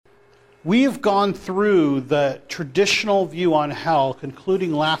We've gone through the traditional view on hell,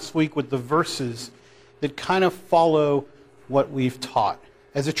 concluding last week with the verses that kind of follow what we've taught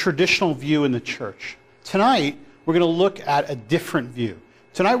as a traditional view in the church. Tonight, we're going to look at a different view.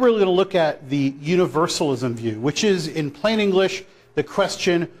 Tonight, we're going to look at the universalism view, which is, in plain English, the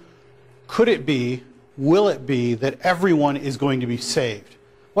question, could it be, will it be, that everyone is going to be saved?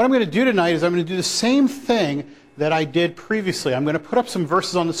 What I'm going to do tonight is I'm going to do the same thing that I did previously. I'm going to put up some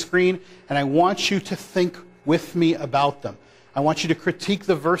verses on the screen, and I want you to think with me about them. I want you to critique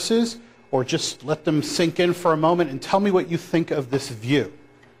the verses, or just let them sink in for a moment, and tell me what you think of this view.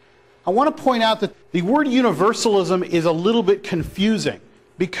 I want to point out that the word universalism is a little bit confusing,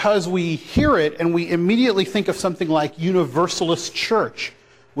 because we hear it and we immediately think of something like Universalist Church,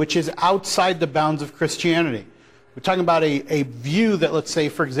 which is outside the bounds of Christianity. We're talking about a view that, let's say,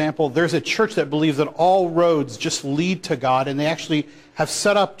 for example, there's a church that believes that all roads just lead to God, and they actually have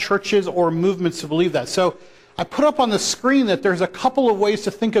set up churches or movements to believe that. So I put up on the screen that there's a couple of ways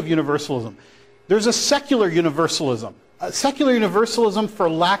to think of universalism. There's a secular universalism. Secular universalism, for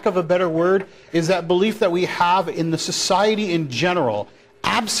lack of a better word, is that belief that we have in the society in general,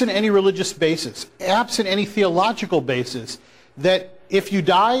 absent any religious basis, absent any theological basis, that if you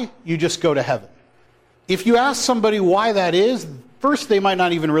die, you just go to heaven. If you ask somebody why that is, first, they might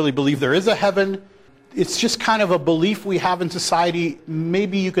not even really believe there is a heaven. It's just kind of a belief we have in society.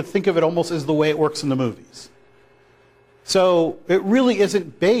 Maybe you could think of it almost as the way it works in the movies. So it really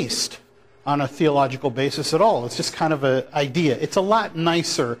isn't based on a theological basis at all. It's just kind of an idea. It's a lot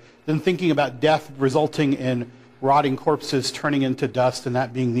nicer than thinking about death resulting in rotting corpses turning into dust and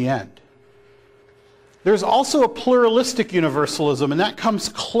that being the end. There's also a pluralistic universalism, and that comes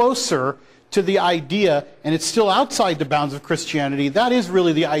closer to the idea, and it's still outside the bounds of Christianity, that is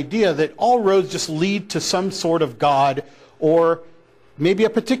really the idea that all roads just lead to some sort of God, or maybe a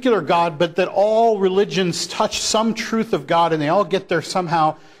particular God, but that all religions touch some truth of God and they all get there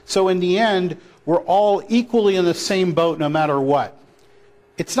somehow. So in the end, we're all equally in the same boat no matter what.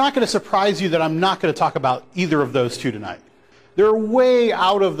 It's not going to surprise you that I'm not going to talk about either of those two tonight. They're way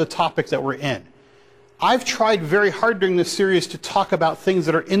out of the topic that we're in. I've tried very hard during this series to talk about things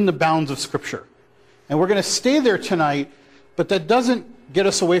that are in the bounds of Scripture. And we're going to stay there tonight, but that doesn't get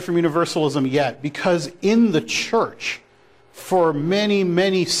us away from universalism yet, because in the church, for many,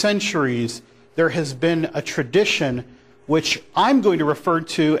 many centuries, there has been a tradition which I'm going to refer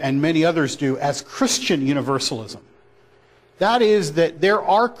to, and many others do, as Christian universalism. That is, that there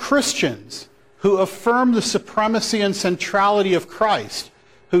are Christians who affirm the supremacy and centrality of Christ,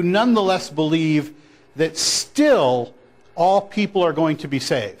 who nonetheless believe that still all people are going to be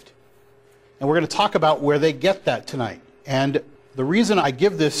saved. And we're going to talk about where they get that tonight. And the reason I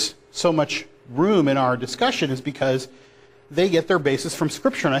give this so much room in our discussion is because they get their basis from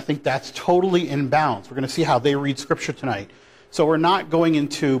Scripture, and I think that's totally in bounds. We're going to see how they read Scripture tonight. So we're not going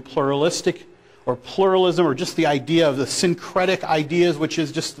into pluralistic or pluralism, or just the idea of the syncretic ideas, which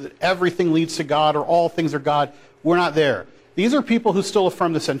is just that everything leads to God or all things are God. We're not there. These are people who still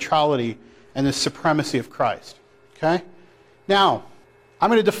affirm the centrality and the supremacy of Christ. Okay? Now, I'm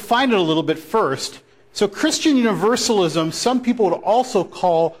going to define it a little bit first. So Christian universalism, some people would also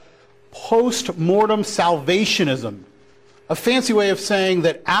call post-mortem salvationism, a fancy way of saying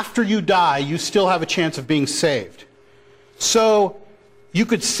that after you die, you still have a chance of being saved. So you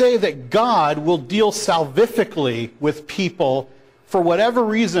could say that God will deal salvifically with people for whatever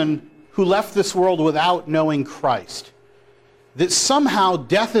reason who left this world without knowing Christ. That somehow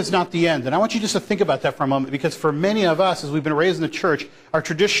death is not the end. And I want you just to think about that for a moment, because for many of us, as we've been raised in the church, our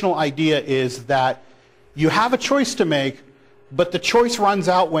traditional idea is that you have a choice to make, but the choice runs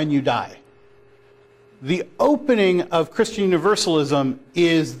out when you die. The opening of Christian universalism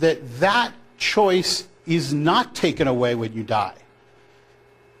is that that choice is not taken away when you die.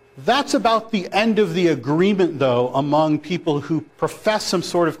 That's about the end of the agreement, though, among people who profess some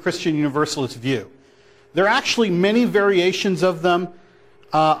sort of Christian universalist view. There are actually many variations of them.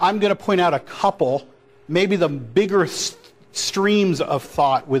 I'm going to point out a couple, maybe the bigger streams of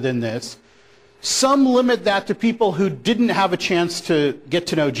thought within this. Some limit that to people who didn't have a chance to get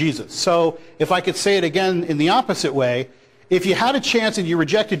to know Jesus. So if I could say it again in the opposite way, if you had a chance and you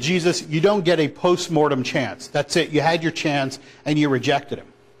rejected Jesus, you don't get a post-mortem chance. That's it. You had your chance and you rejected him.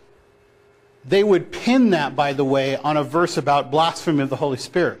 They would pin that, by the way, on a verse about blasphemy of the Holy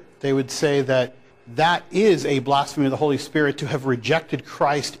Spirit. They would say that that is a blasphemy of the Holy Spirit to have rejected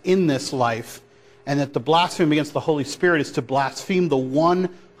Christ in this life, and that the blasphemy against the Holy Spirit is to blaspheme the one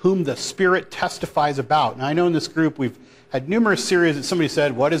whom the Spirit testifies about. Now, I know in this group we've had numerous series that somebody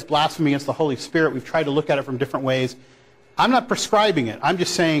said, what is blasphemy against the Holy Spirit? We've tried to look at it from different ways. I'm not prescribing it. I'm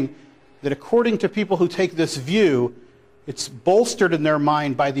just saying that according to people who take this view, it's bolstered in their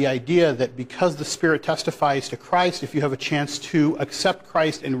mind by the idea that because the Spirit testifies to Christ, if you have a chance to accept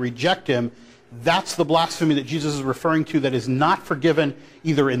Christ and reject him, that's the blasphemy that Jesus is referring to that is not forgiven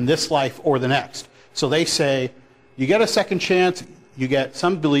either in this life or the next. So they say, you get a second chance,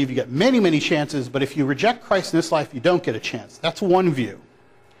 some believe you get many, many chances, but if you reject Christ in this life, you don't get a chance. That's one view.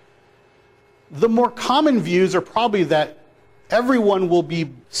 The more common views are probably that everyone will be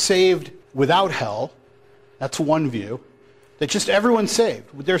saved without hell. That's one view. That just everyone's saved.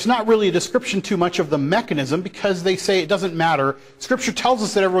 There's not really a description too much of the mechanism because they say it doesn't matter. Scripture tells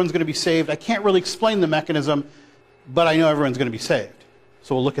us that everyone's going to be saved. I can't really explain the mechanism, but I know everyone's going to be saved.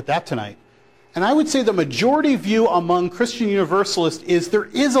 So we'll look at that tonight. And I would say the majority view among Christian Universalists is there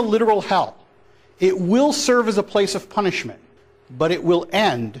is a literal hell. It will serve as a place of punishment, but it will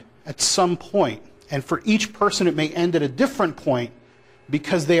end at some point. And for each person it may end at a different point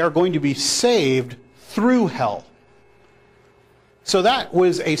because they are going to be saved through hell. So that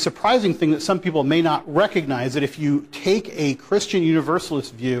was a surprising thing that some people may not recognize, that if you take a Christian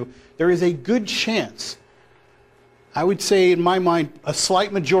Universalist view, there is a good chance, I would say in my mind a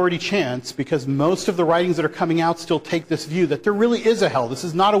slight majority chance, because most of the writings that are coming out still take this view, that there really is a hell. This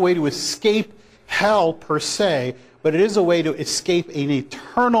is not a way to escape hell per se, but it is a way to escape an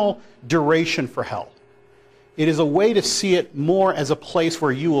eternal duration for hell. It is a way to see it more as a place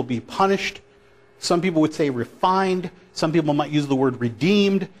where you will be punished. Some people would say refined. Some people might use the word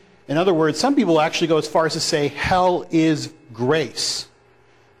redeemed. In other words, some people actually go as far as to say hell is grace,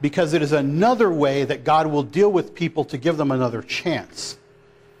 because it is another way that God will deal with people to give them another chance.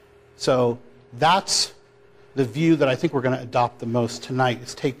 So that's the view that I think we're going to adopt the most tonight,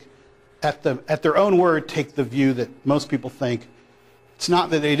 is take, at their own word, take the view that most people think. It's not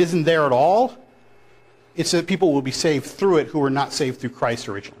that it isn't there at all. It's that people will be saved through it who were not saved through Christ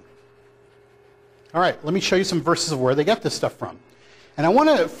originally. All right, let me show you some verses of where they get this stuff from. And I want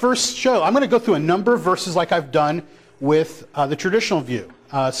to first show, I'm going to go through a number of verses like I've done with the traditional view,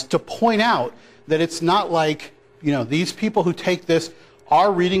 to point out that it's not like, these people who take this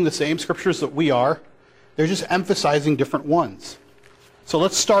are reading the same scriptures that we are. They're just emphasizing different ones. So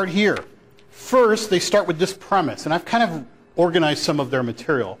let's start here. First, they start with this premise, and I've kind of organized some of their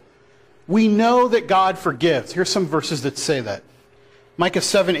material. We know that God forgives. Here's some verses that say that. Micah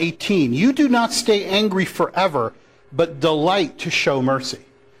 7:18, you do not stay angry forever, but delight to show mercy.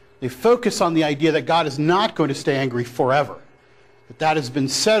 They focus on the idea that God is not going to stay angry forever. That has been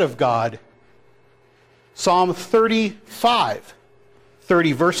said of God. Psalm 30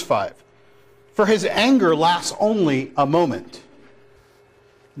 verse 5. For his anger lasts only a moment.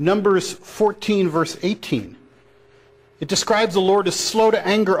 Numbers 14 verse 18. It describes the Lord as slow to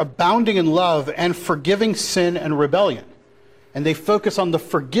anger, abounding in love, and forgiving sin and rebellion. And they focus on the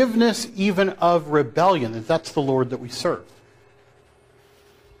forgiveness even of rebellion, and that's the Lord that we serve.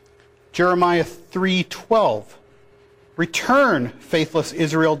 Jeremiah 3:12. Return, faithless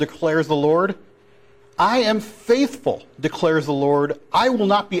Israel, declares the Lord. I am faithful, declares the Lord. I will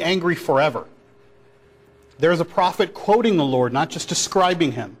not be angry forever. There's a prophet quoting the Lord, not just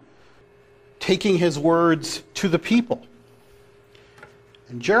describing him, taking his words to the people.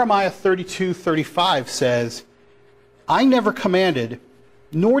 And Jeremiah 32:35 says, I never commanded,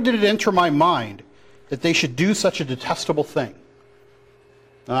 nor did it enter my mind, that they should do such a detestable thing.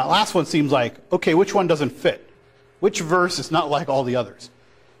 Now that last one seems like, okay, which one doesn't fit? Which verse is not like all the others?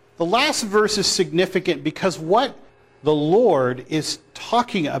 The last verse is significant because what the Lord is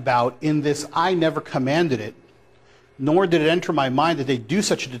talking about in this, I never commanded it, nor did it enter my mind that they do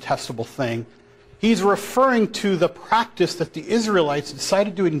such a detestable thing, he's referring to the practice that the Israelites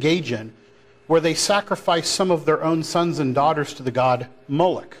decided to engage in, where they sacrificed some of their own sons and daughters to the god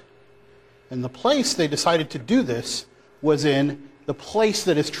Moloch. And the place they decided to do this was in the place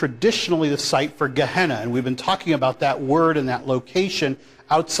that is traditionally the site for Gehenna. And we've been talking about that word and that location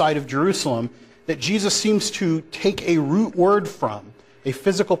outside of Jerusalem that Jesus seems to take a root word from, a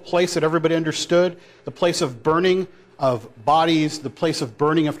physical place that everybody understood, the place of burning of bodies, the place of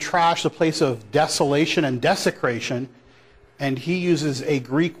burning of trash, the place of desolation and desecration. And he uses a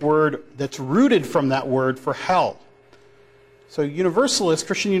Greek word that's rooted from that word for hell. So Universalists,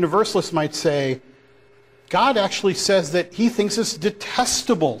 Christian Universalists might say, God actually says that he thinks it's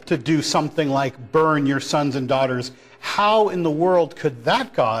detestable to do something like burn your sons and daughters. How in the world could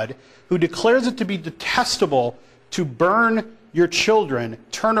that God, who declares it to be detestable to burn your children,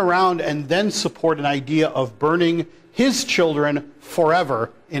 turn around and then support an idea of burning his children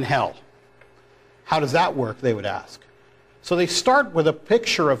forever in hell? How does that work, they would ask. So they start with a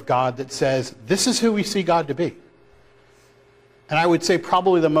picture of God that says, this is who we see God to be. And I would say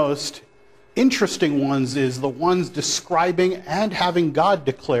probably the most interesting ones is the ones describing and having God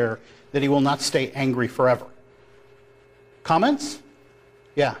declare that he will not stay angry forever. Comments?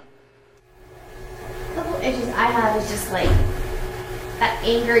 Yeah. A couple issues I have is just like that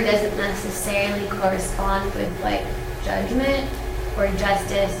anger doesn't necessarily correspond with like judgment or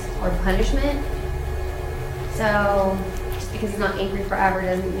justice or punishment. So just because he's not angry forever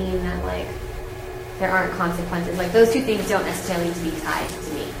doesn't mean that like there aren't consequences. Like those two things don't necessarily need to be tied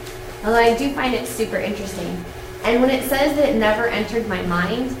to me. Although I do find it super interesting. And when it says that it never entered my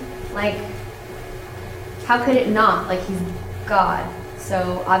mind, like how could it not? Like he's God.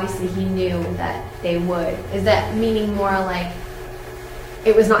 So obviously he knew that they would. Is that meaning more like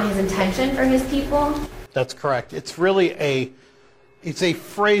it was not his intention for his people? That's correct. It's really it's a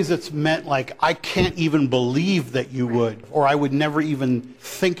phrase that's meant like, I can't even believe that you would, or I would never even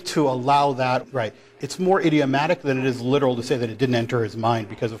think to allow that. Right. It's more idiomatic than it is literal to say that it didn't enter his mind,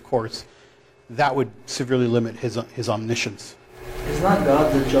 because of course that would severely limit his omniscience. Is not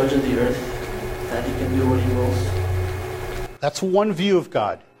God the judge of the earth, that he can do what he wills? That's one view of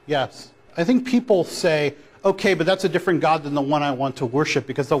God, yes. I think people say, okay, but that's a different God than the one I want to worship,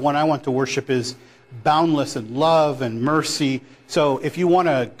 because the one I want to worship is boundless in love and mercy. So if you want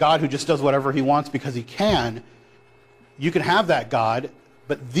a God who just does whatever he wants because he can, you can have that God.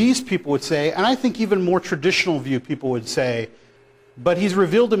 But these people would say, and I think even more traditional view people would say, but he's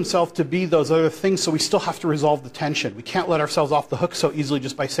revealed himself to be those other things, so we still have to resolve the tension. We can't let ourselves off the hook so easily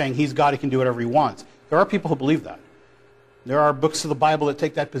just by saying he's God, he can do whatever he wants. There are people who believe that. There are books of the Bible that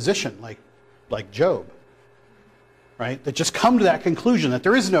take that position, like Job, right? That just come to that conclusion that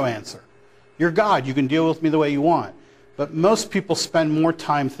there is no answer. You're God, you can deal with me the way you want. But most people spend more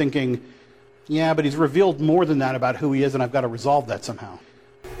time thinking, yeah, but he's revealed more than that about who he is, and I've got to resolve that somehow.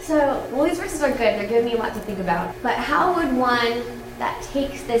 So, well, these verses are good. They're giving me a lot to think about. But how would one that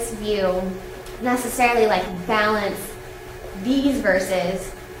takes this view necessarily like balance these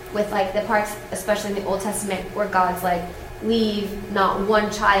verses with like the parts, especially in the Old Testament, where God's like, leave not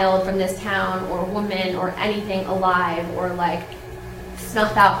one child from this town or woman or anything alive, or like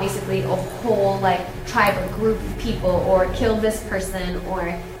snuff out basically a whole like tribe or group of people, or kill this person,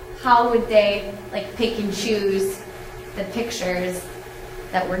 or how would they like pick and choose the pictures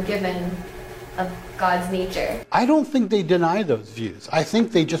that were given of God's nature? I don't think they deny those views. I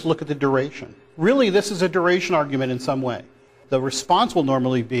think they just look at the duration. Really, this is a duration argument in some way. The response will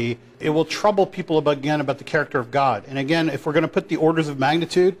normally be, it will trouble people about the character of God. And again, if we're going to put the orders of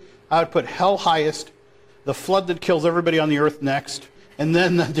magnitude, I would put hell highest, the flood that kills everybody on the earth next, and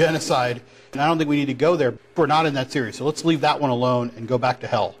then the genocide. And I don't think we need to go there. We're not in that series, so let's leave that one alone and go back to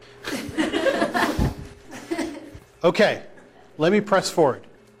hell. Okay, let me press forward.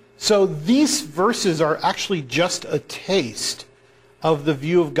 So these verses are actually just a taste of the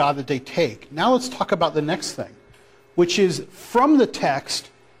view of God that they take. Now let's talk about the next thing, which is from the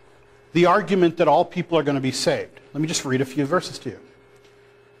text, the argument that all people are going to be saved. Let me just read a few verses to you.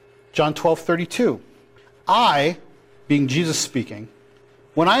 John 12:32. I, being Jesus speaking,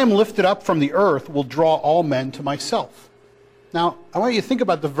 when I am lifted up from the earth, will draw all men to myself. Now, I want you to think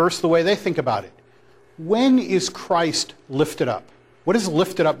about the verse the way they think about it. When is Christ lifted up? What does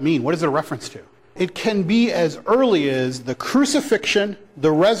lifted up mean? What is it a reference to? It can be as early as the crucifixion,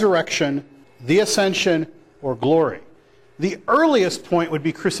 the resurrection, the ascension, or glory. The earliest point would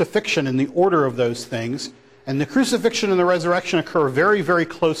be crucifixion in the order of those things, and the crucifixion and the resurrection occur very, very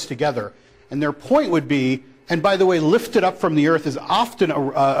close together. And their point would be, and by the way, lifted up from the earth is often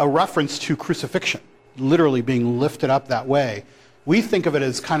a reference to crucifixion, literally being lifted up that way. We think of it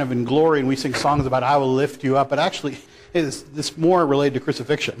as kind of in glory, and we sing songs about I will lift you up, but actually it is this more related to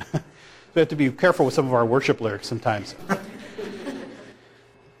crucifixion. We have to be careful with some of our worship lyrics sometimes.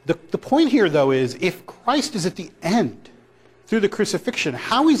 The point here, though, is if Christ is at the end through the crucifixion,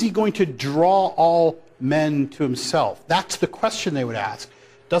 how is he going to draw all men to himself? That's the question they would ask.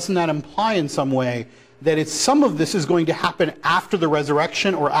 Doesn't that imply in some way that some of this is going to happen after the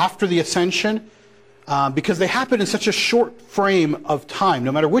resurrection or after the ascension? Because they happen in such a short frame of time,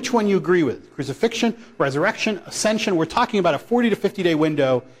 no matter which one you agree with. Crucifixion, resurrection, ascension, we're talking about a 40 to 50 day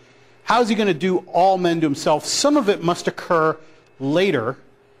window. How is he going to do all men to himself? Some of it must occur later.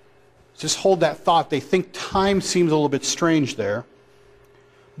 Just hold that thought. They think time seems a little bit strange there.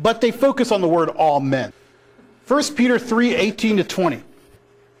 But they focus on the word all men. 1 Peter 3:18-20.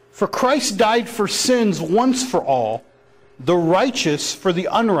 For Christ died for sins once for all, the righteous for the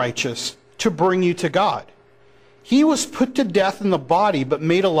unrighteous, to bring you to God. He was put to death in the body, but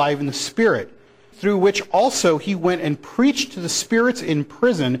made alive in the spirit, through which also he went and preached to the spirits in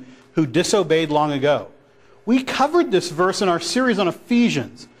prison who disobeyed long ago. We covered this verse in our series on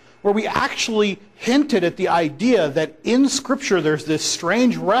Ephesians, where we actually hinted at the idea that in Scripture there's this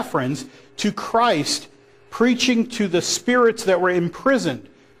strange reference to Christ preaching to the spirits that were imprisoned,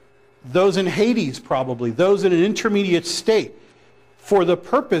 those in Hades probably, those in an intermediate state, for the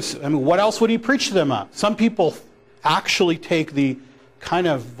purpose, what else would he preach to them of? Some people actually take the kind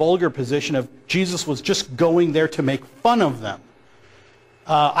of vulgar position of Jesus was just going there to make fun of them.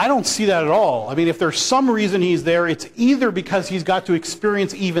 I don't see that at all. If there's some reason he's there, it's either because he's got to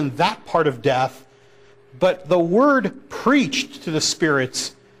experience even that part of death, but the word preached to the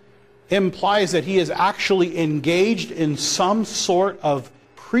spirits implies that he is actually engaged in some sort of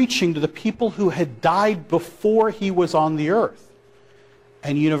preaching to the people who had died before he was on the earth.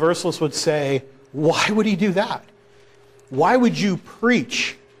 And Universalists would say, why would he do that? Why would you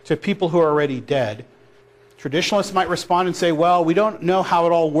preach to people who are already dead? Traditionalists might respond and say, well, we don't know how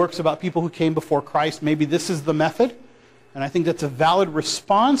it all works about people who came before Christ. Maybe this is the method. And I think that's a valid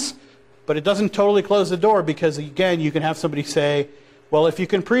response, but it doesn't totally close the door because, again, you can have somebody say, well, if you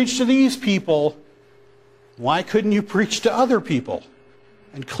can preach to these people, why couldn't you preach to other people?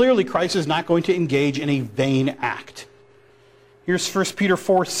 And clearly Christ is not going to engage in a vain act. Here's 1 Peter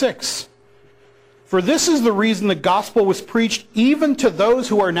 4:6. For this is the reason the gospel was preached even to those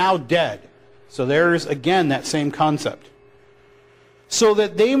who are now dead. So there's, again, that same concept. So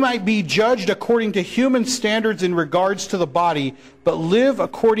that they might be judged according to human standards in regards to the body, but live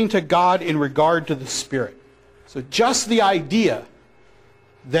according to God in regard to the spirit. So just the idea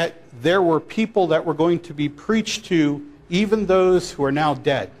that there were people that were going to be preached to, even those who are now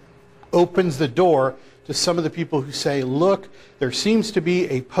dead, opens the door to some of the people who say, look, there seems to be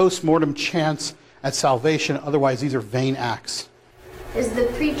a post-mortem chance at salvation, otherwise these are vain acts. Is the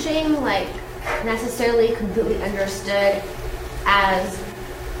preaching necessarily completely understood as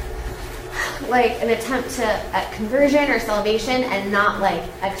an attempt at conversion or salvation and not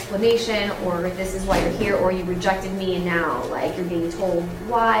explanation or this is why you're here or you rejected me and now you're being told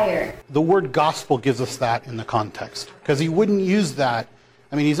why? Or the word gospel gives us that in the context because he wouldn't use that.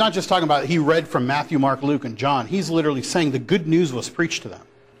 He's not just talking about he read from Matthew, Mark, Luke, and John. He's literally saying the good news was preached to them.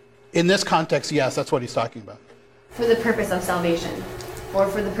 In this context, yes, that's what he's talking about. For the purpose of salvation. Or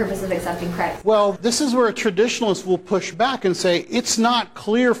for the purpose of accepting Christ? Well, this is where a traditionalist will push back and say it's not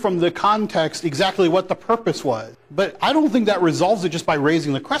clear from the context exactly what the purpose was. But I don't think that resolves it just by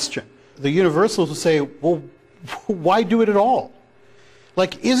raising the question. The Universalists will say, well, why do it at all?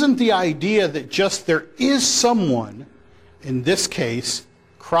 Isn't the idea that just there is someone, in this case,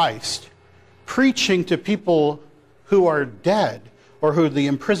 Christ, preaching to people who are dead or who are the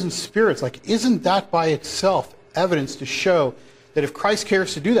imprisoned spirits, isn't that by itself evidence to show that if Christ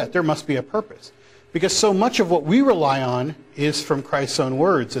cares to do that, there must be a purpose? Because so much of what we rely on is from Christ's own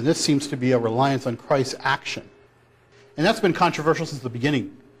words, and this seems to be a reliance on Christ's action. And that's been controversial since the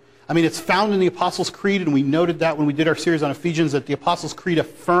beginning. It's found in the Apostles' Creed, and we noted that when we did our series on Ephesians, that the Apostles' Creed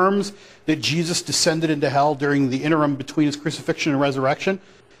affirms that Jesus descended into hell during the interim between his crucifixion and resurrection,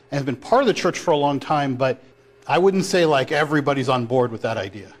 and has been part of the church for a long time, but I wouldn't say everybody's on board with that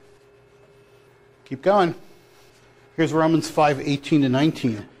idea. Keep going. Here's Romans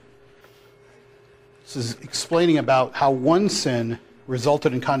 5:18-19. This is explaining about how one sin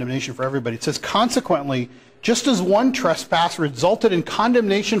resulted in condemnation for everybody. It says, consequently, just as one trespass resulted in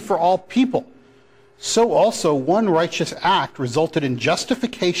condemnation for all people, so also one righteous act resulted in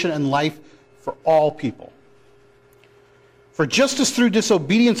justification and life for all people. For just as through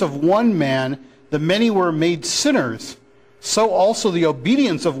disobedience of one man the many were made sinners, so also the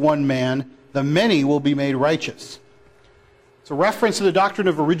obedience of one man the many will be made righteous. It's a reference to the doctrine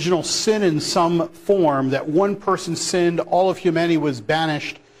of original sin in some form, that one person sinned, all of humanity was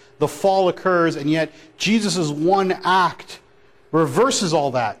banished, the fall occurs, and yet Jesus' one act reverses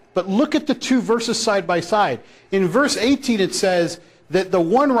all that. But look at the two verses side by side. In verse 18 it says that the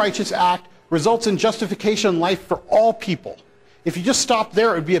one righteous act results in justification and life for all people. If you just stop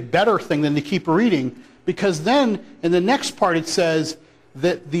there, it would be a better thing than to keep reading, because then in the next part it says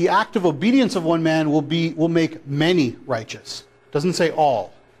that the act of obedience of one man will make many righteous. It doesn't say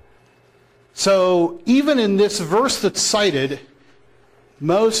all. So even in this verse that's cited,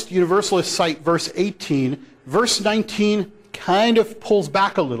 most Universalists cite verse 18. Verse 19 kind of pulls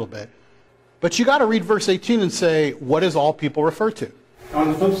back a little bit. But you got to read verse 18 and say, what does all people refer to? On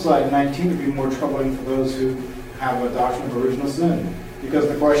the flip side, 19 would be more troubling for those who have a doctrine of original sin. Because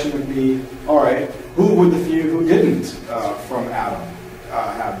the question would be, all right, who would the few who didn't from Adam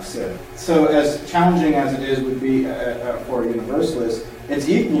have sinned? So as challenging as it is would be for a universalist, it's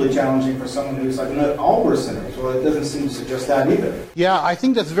equally challenging for someone who's like, no, all were sinners. Well, it doesn't seem to suggest that either. Yeah, I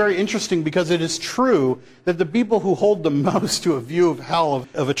think that's very interesting because it is true that the people who hold the most to a view of hell,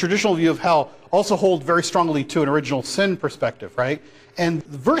 of a traditional view of hell, also hold very strongly to an original sin perspective, right? And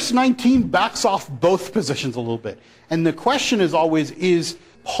verse 19 backs off both positions a little bit. And the question is always, is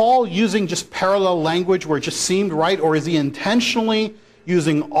Paul using just parallel language where it just seemed right, or is he intentionally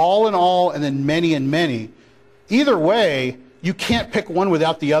using all in all and then many and many? Either way, you can't pick one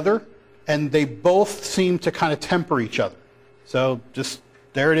without the other, and they both seem to kind of temper each other. So just,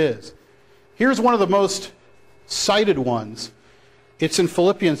 there it is. Here's one of the most cited ones. It's in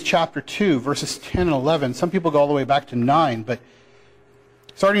Philippians chapter 2, verses 10 and 11. Some people go all the way back to 9, but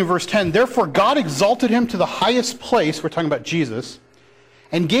starting in verse 10, therefore God exalted him to the highest place, we're talking about Jesus,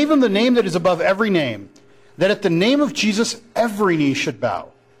 and gave him the name that is above every name, that at the name of Jesus every knee should bow,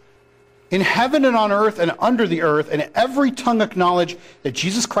 in heaven and on earth and under the earth, and every tongue acknowledge that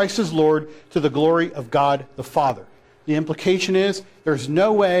Jesus Christ is Lord, to the glory of God the Father. The implication is there's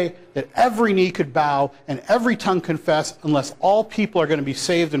no way that every knee could bow and every tongue confess unless all people are going to be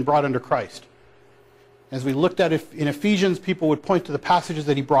saved and brought under Christ. As we looked at it in Ephesians, people would point to the passages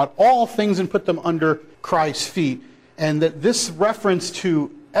that he brought all things and put them under Christ's feet, and that this reference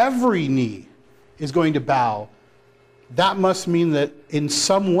to every knee is going to bow. That must mean that in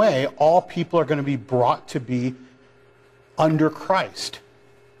some way all people are going to be brought to be under Christ.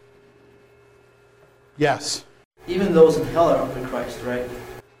 Yes? Even those in hell are under Christ, right?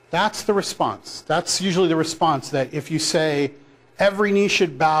 That's the response. That's usually the response, that if you say every knee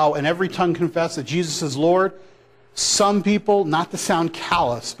should bow and every tongue confess that Jesus is Lord, some people, not to sound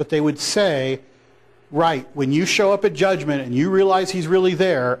callous, but they would say, right, when you show up at judgment and you realize he's really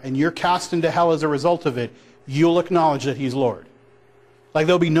there and you're cast into hell as a result of it, you'll acknowledge that he's Lord. Like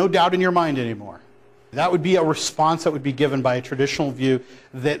there'll be no doubt in your mind anymore. That would be a response that would be given by a traditional view,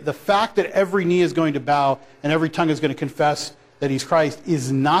 that the fact that every knee is going to bow and every tongue is going to confess that he's Christ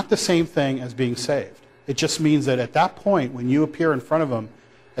is not the same thing as being saved. It just means that at that point, when you appear in front of him,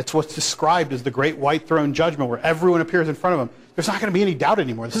 it's what's described as the great white throne judgment, where everyone appears in front of him. There's not going to be any doubt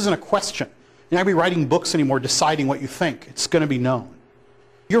anymore. This isn't a question. You're not going to be writing books anymore deciding what you think. It's going to be known.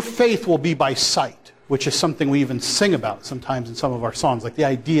 Your faith will be by sight, which is something we even sing about sometimes in some of our songs, like the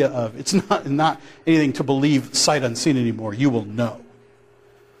idea of it's not anything to believe sight unseen anymore. You will know.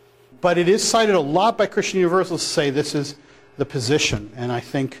 But it is cited a lot by Christian Universalists to say this is the position, and I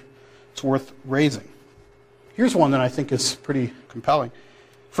think it's worth raising. Here's one that I think is pretty compelling.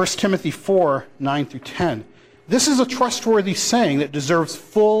 1 Timothy 4, 9 through 10. This is a trustworthy saying that deserves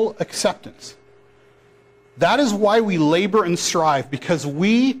full acceptance. That is why we labor and strive, because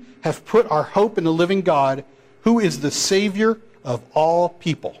we have put our hope in the living God, who is the Savior of all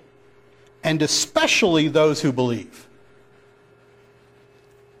people, and especially those who believe.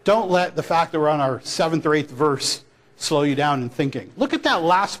 Don't let the fact that we're on our 7th or 8th verse slow you down in thinking. Look at that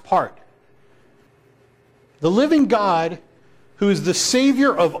last part. The living God, who is the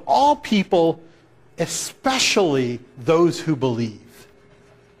Savior of all people, especially those who believe.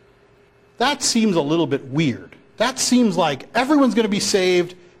 That seems a little bit weird. That seems like everyone's going to be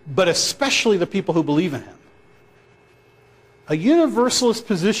saved, but especially the people who believe in him. A universalist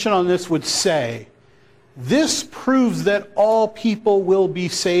position on this would say, this proves that all people will be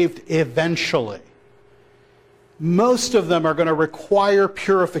saved eventually. Most of them are going to require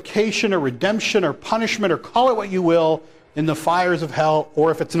purification or redemption or punishment, or call it what you will, in the fires of hell,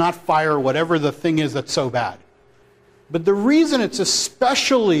 or if it's not fire, whatever the thing is that's so bad. But the reason it's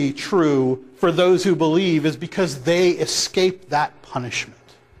especially true for those who believe is because they escape that punishment.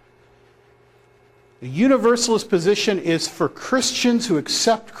 The universalist position is for Christians who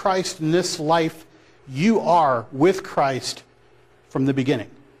accept Christ in this life. You are with Christ from the beginning,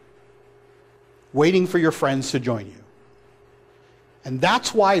 waiting for your friends to join you. And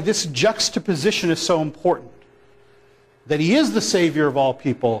that's why this juxtaposition is so important. That he is the Savior of all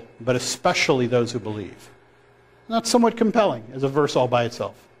people, but especially those who believe. And that's somewhat compelling as a verse all by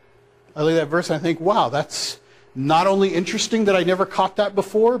itself. I look at that verse and I think, wow, that's not only interesting that I never caught that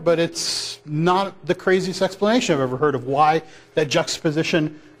before, but it's not the craziest explanation I've ever heard of why that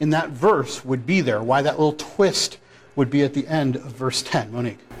juxtaposition in that verse would be there, why that little twist would be at the end of verse 10.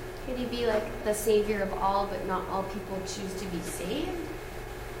 Monique. Could he be like the Savior of all, but not all people choose to be saved?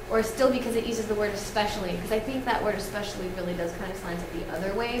 Or still because it uses the word especially? Because I think that word especially really does kind of slant it the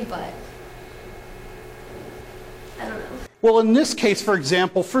other way, but I don't know. Well, in this case, for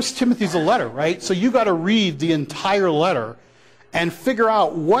example, 1 Timothy's a letter, right? So you got to read the entire letter and figure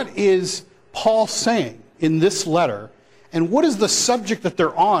out what is Paul saying in this letter, and what is the subject that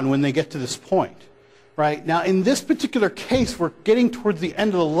they're on when they get to this point, right? Now, in this particular case, we're getting towards the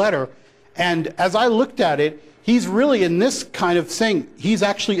end of the letter, and as I looked at it, he's really in this kind of thing, he's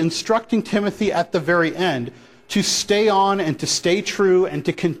actually instructing Timothy at the very end to stay on and to stay true and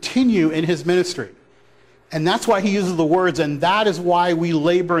to continue in his ministry. And that's why he uses the words, and that is why we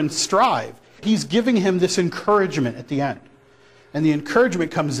labor and strive. He's giving him this encouragement at the end. And the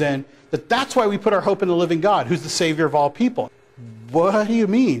encouragement comes in that that's why we put our hope in the living God, who's the Savior of all people. What do you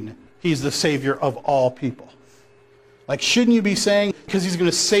mean he's the Savior of all people? Like, shouldn't you be saying, because he's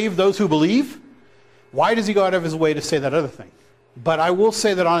going to save those who believe? Why does he go out of his way to say that other thing? But I will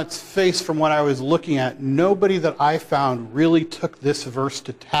say that on its face, from what I was looking at, nobody that I found really took this verse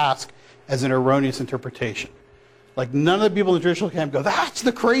to task as an erroneous interpretation. Like, none of the people in the traditional camp go, that's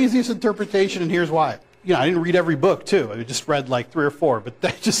the craziest interpretation, and here's why. You know, I didn't read every book, too. I just read like 3 or 4, but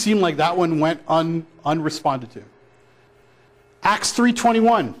that just seemed like that one went unresponded to. Acts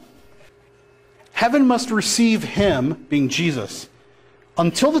 3:21. Heaven must receive him, being Jesus,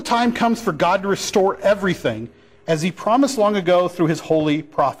 until the time comes for God to restore everything, as he promised long ago through his holy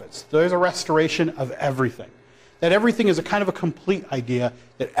prophets. There's a restoration of everything. That everything is a kind of a complete idea,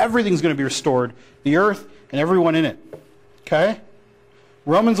 that everything's going to be restored, the earth and everyone in it. Okay?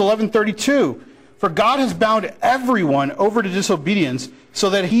 Romans 11:32. For God has bound everyone over to disobedience, so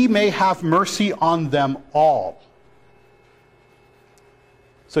that he may have mercy on them all.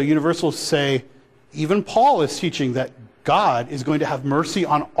 So universalists say, even Paul is teaching that God is going to have mercy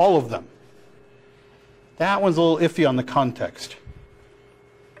on all of them. That one's a little iffy on the context.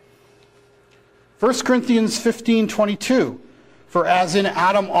 1 Corinthians 15:22. For as in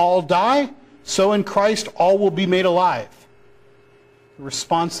Adam all die, so in Christ all will be made alive. The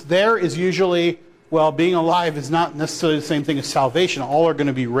response there is usually, well, being alive is not necessarily the same thing as salvation. All are going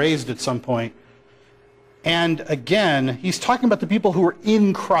to be raised at some point. And again, he's talking about the people who are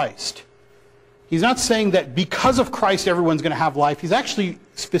in Christ. He's not saying that because of Christ everyone's going to have life. He's actually,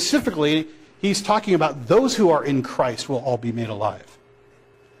 specifically, he's talking about those who are in Christ will all be made alive.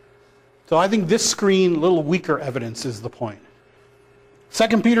 So I think this screen, a little weaker evidence is the point.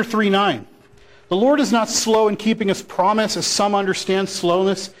 2 Peter 3:9. The Lord is not slow in keeping his promise, as some understand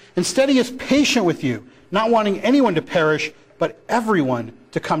slowness. Instead, he is patient with you, not wanting anyone to perish, but everyone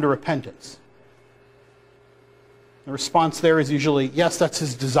to come to repentance. The response there is usually, yes, that's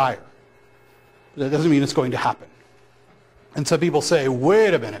his desire. But that doesn't mean it's going to happen. And some people say,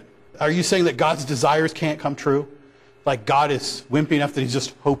 wait a minute. Are you saying that God's desires can't come true? Like God is wimpy enough that he's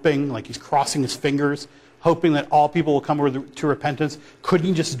just hoping, like he's crossing his fingers, hoping that all people will come to repentance? Couldn't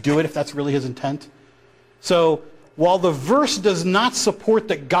he just do it if that's really his intent? So while the verse does not support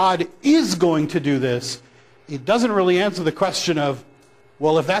that God is going to do this, it doesn't really answer the question of,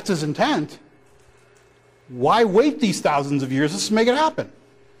 well, if that's his intent, why wait these thousands of years? Let's make it happen.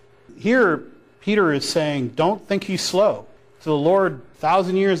 Here, Peter is saying, don't think he's slow. To the Lord,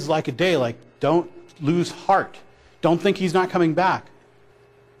 1,000 years is like a day. Like, don't lose heart. Don't think he's not coming back.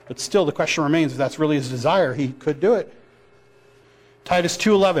 But still, the question remains, if that's really his desire, he could do it. Titus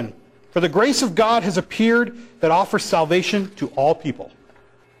 2:11. For the grace of God has appeared that offers salvation to all people.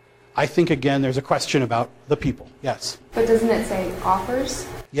 I think, again, there's a question about the people. Yes? But doesn't it say offers?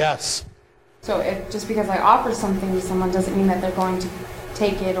 Yes. So if just because I offer something to someone doesn't mean that they're going to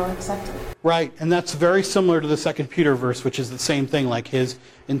take it or accept it. Right, and that's very similar to the 2 Peter verse, which is the same thing, like his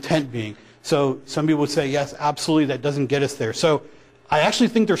intent being. So some people would say, yes, absolutely, that doesn't get us there. So I actually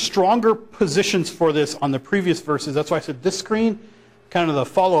think there's stronger positions for this on the previous verses. That's why I said this screen, kind of the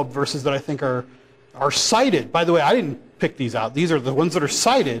follow-up verses that I think are cited. By the way, I didn't pick these out. These are the ones that are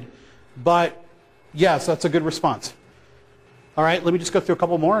cited. But yes, that's a good response. All right, let me just go through a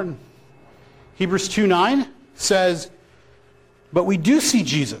couple more. Hebrews 2:9 says, but we do see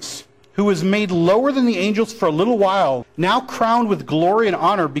Jesus, who was made lower than the angels for a little while, now crowned with glory and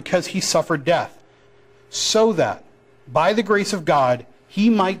honor because he suffered death, so that by the grace of God he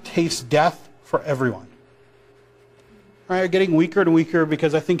might taste death for everyone. All right, getting weaker and weaker,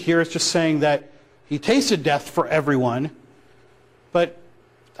 because I think here it's just saying that he tasted death for everyone, but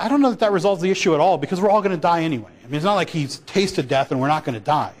I don't know that that resolves the issue at all, because we're all going to die anyway. I mean, it's not like he's tasted death and we're not going to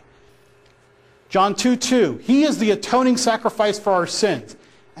die. John 2:2, he is the atoning sacrifice for our sins,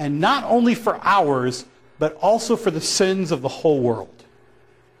 and not only for ours, but also for the sins of the whole world.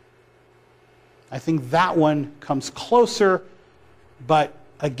 I think that one comes closer, but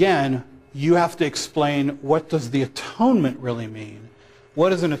again, you have to explain, what does the atonement really mean?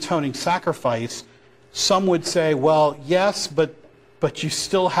 What is an atoning sacrifice? Some would say, well, yes, but you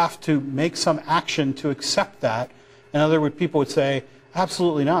still have to make some action to accept that. And other people would say,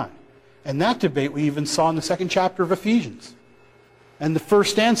 absolutely not. And that debate we even saw in the 2nd chapter of Ephesians. and the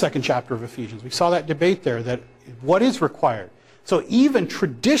first and second chapter of Ephesians. We saw that debate there, that what is required. So even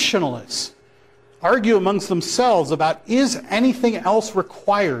traditionalists argue amongst themselves about, is anything else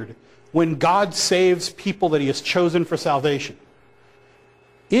required when God saves people that he has chosen for salvation?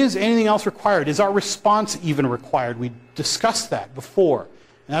 Is anything else required? Is our response even required? We discussed that before.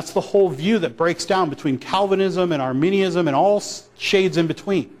 And that's the whole view that breaks down between Calvinism and Arminianism and all shades in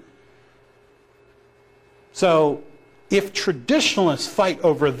between. So if traditionalists fight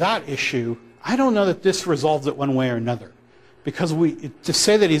over that issue, I don't know that this resolves it one way or another. Because to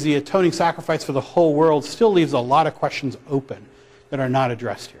say that he's the atoning sacrifice for the whole world still leaves a lot of questions open that are not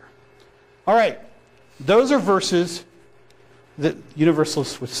addressed here. All right, those are verses that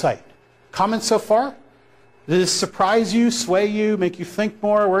universalists would cite. Comments so far? Did this surprise you, sway you, make you think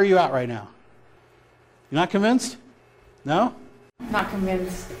more? Where are you at right now? You're not convinced? No? Not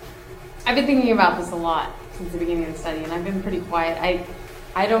convinced. I've been thinking about this a lot since the beginning of the study, and I've been pretty quiet.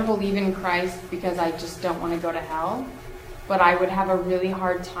 I don't believe in Christ because I just don't want to go to hell, but I would have a really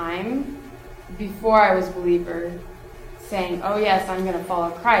hard time before I was a believer saying, oh yes, I'm going to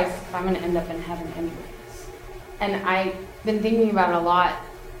follow Christ if I'm going to end up in heaven anyways. And I've been thinking about it a lot,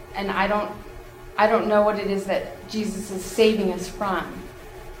 and I don't know what it is that Jesus is saving us from.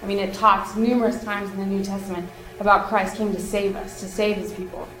 I mean, it talks numerous times in the New Testament about Christ came to save us, to save his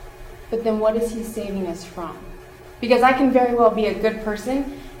people. But then what is he saving us from? Because I can very well be a good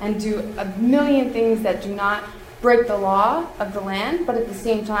person and do a million things that do not break the law of the land, but at the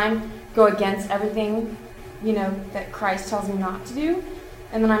same time go against everything, that Christ tells me not to do.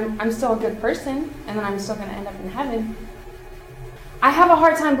 And then I'm still a good person, and then I'm still going to end up in heaven. I have a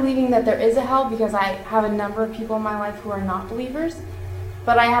hard time believing that there is a hell because I have a number of people in my life who are not believers.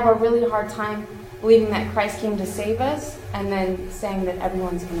 But I have a really hard time believing that Christ came to save us and then saying that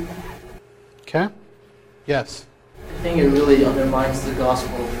everyone's going to go to heaven. Okay. Yes. I think it really undermines the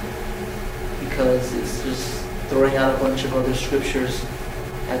gospel because it's just throwing out a bunch of other scriptures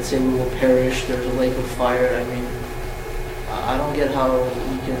that say we will perish, there's a lake of fire. I mean, I don't get how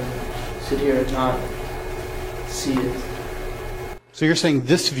we can sit here and not see it. So you're saying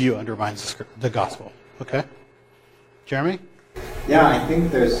this view undermines the gospel, okay? Jeremy? Yeah, I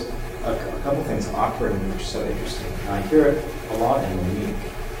think there's a couple things awkward and which are so interesting. And I hear it a lot in the week.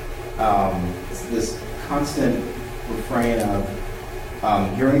 It's this constant refrain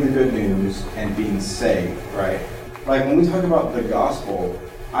of hearing the good news and being saved, right? Like when we talk about the gospel,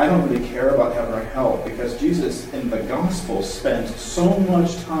 I don't really care about heaven or hell because Jesus in the gospel spent so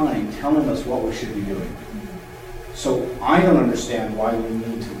much time telling us what we should be doing. So I don't understand why we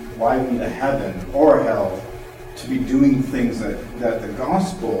need a heaven or a hell to be doing things that the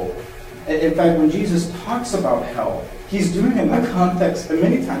gospel. In fact, when Jesus talks about hell, he's doing it in the context, and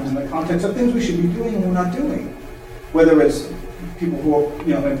many times in the context of things we should be doing and we're not doing. Whether it's people who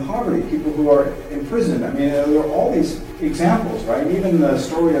are in poverty, people who are in prison. I mean, there are all these examples, right? Even the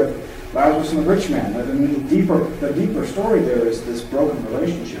story of Lazarus and the rich man. I mean, the deeper story there is this broken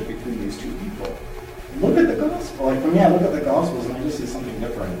relationship between these two people. Look at the gospel. Like for me, I look at the gospels and I just see something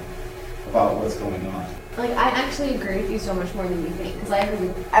different about what's going on. Like, I actually agree with you so much more than you think, because I agree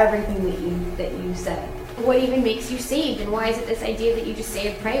with everything that you said. What even makes you saved, and why is it this idea that you just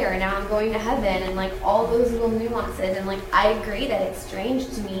say a prayer and now I'm going to heaven, and like all those little nuances, and like I agree that it's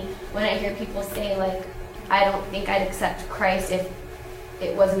strange to me when I hear people say like, I don't think I'd accept Christ if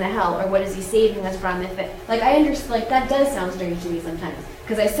it wasn't a hell, or what is he saving us from if it, like I understand, like that does sound strange to me sometimes,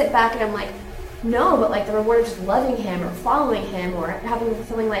 because I sit back and I'm like, no, but like the reward of just loving him or following him or having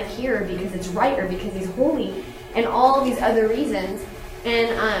something like here because it's right or because he's holy and all these other reasons. And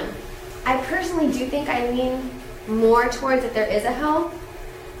I personally do think I lean more towards that there is a hell,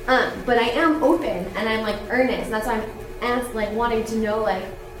 but I am open and I'm like earnest. And that's why I'm like wanting to know like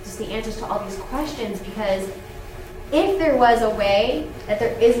just the answers to all these questions, because if there was a way that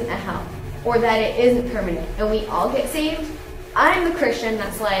there isn't a hell or that it isn't permanent and we all get saved, I'm the Christian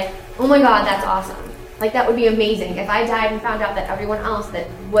that's like, oh my God, that's awesome. Like that would be amazing. If I died and found out that everyone else that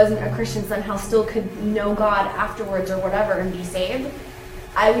wasn't a Christian somehow still could know God afterwards or whatever and be saved,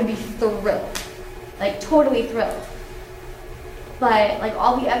 I would be thrilled. Like totally thrilled. But like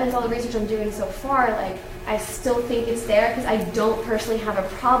all the evidence, all the research I'm doing so far, like I still think it's there because I don't personally have a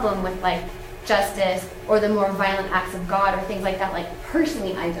problem with like justice or the more violent acts of God or things like that. Like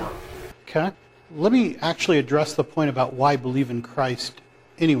personally, I don't. Okay. Let me actually address the point about why believe in Christ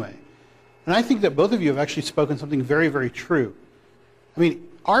anyway. And I think that both of you have actually spoken something very, very true. I mean,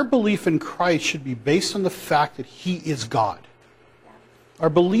 our belief in Christ should be based on the fact that he is God. Our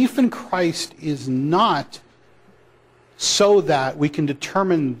belief in Christ is not so that we can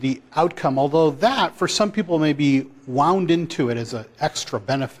determine the outcome, although that, for some people, may be wound into it as an extra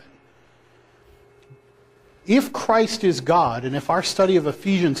benefit. If Christ is God, and if our study of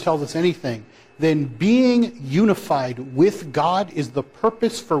Ephesians tells us anything, then being unified with God is the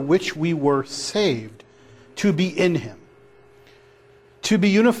purpose for which we were saved, to be in Him. To be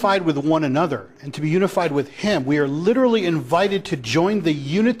unified with one another and to be unified with Him, we are literally invited to join the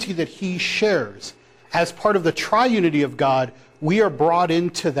unity that He shares. As part of the triunity of God, we are brought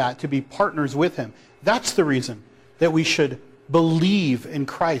into that to be partners with Him. That's the reason that we should believe in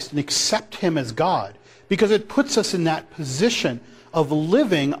Christ and accept Him as God, because it puts us in that position of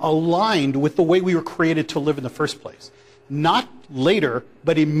living aligned with the way we were created to live in the first place. Not later,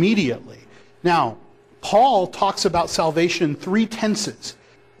 but immediately. Now, Paul talks about salvation in 3 tenses.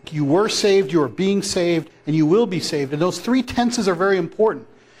 You were saved, you are being saved, and you will be saved. And those 3 tenses are very important,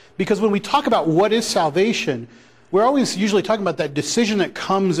 because when we talk about what is salvation, we're always usually talking about that decision that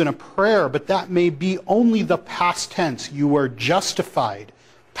comes in a prayer, but that may be only the past tense. You were justified,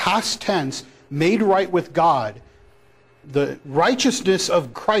 past tense, made right with God. The righteousness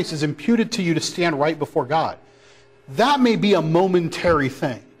of Christ is imputed to you to stand right before God. That may be a momentary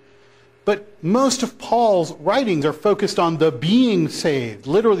thing. But most of Paul's writings are focused on the being saved,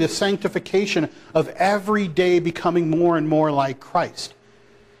 literally the sanctification of every day becoming more and more like Christ.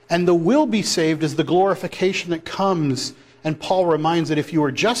 And the will be saved is the glorification that comes, and Paul reminds that if you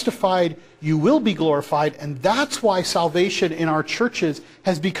are justified, you will be glorified, and that's why salvation in our churches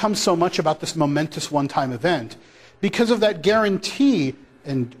has become so much about this momentous one-time event, because of that guarantee,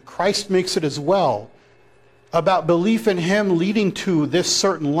 and Christ makes it as well, about belief in Him leading to this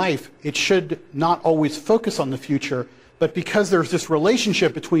certain life. It should not always focus on the future, but because there's this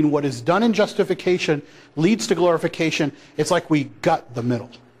relationship between what is done in justification leads to glorification, it's like we gut the middle.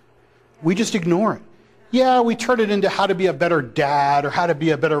 We just ignore it. Yeah, we turn it into how to be a better dad or how to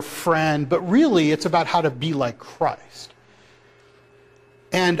be a better friend, but really it's about how to be like Christ.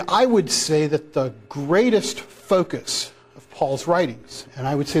 And I would say that the greatest focus of Paul's writings, and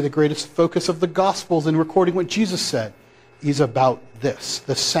I would say the greatest focus of the Gospels in recording what Jesus said, is about this,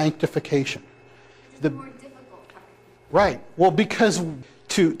 the sanctification. More difficult. Right. Well, because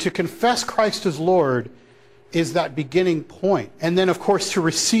to confess Christ as Lord is that beginning point. And then, of course, to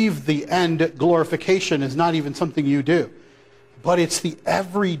receive the end glorification is not even something you do. But it's the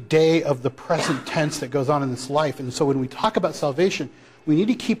everyday of the present tense that goes on in this life. And so when we talk about salvation, we need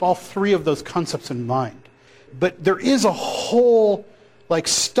to keep all 3 of those concepts in mind. But there is a whole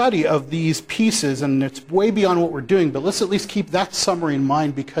study of these pieces, and it's way beyond what we're doing, but let's at least keep that summary in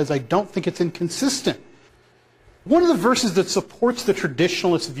mind, because I don't think it's inconsistent. One of the verses that supports the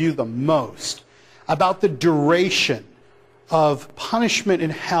traditionalist view the most about the duration of punishment in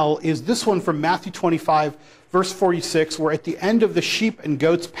hell is this one from Matthew 25, verse 46, where at the end of the sheep and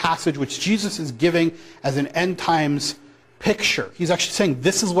goats passage, which Jesus is giving as an end times picture, he's actually saying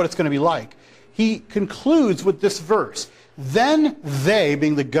this is what it's going to be like. He concludes with this verse: then they,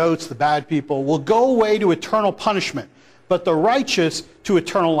 being the goats, the bad people, will go away to eternal punishment, but the righteous to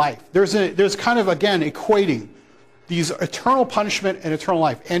eternal life. There's kind of, again, equating these eternal punishment and eternal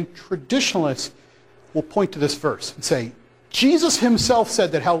life. And traditionalists will point to this verse and say, Jesus himself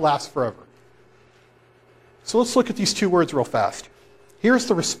said that hell lasts forever. So let's look at these 2 words real fast. Here's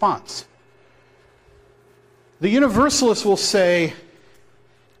the response. The universalists will say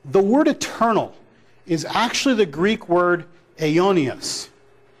the word eternal is actually the Greek word aionios,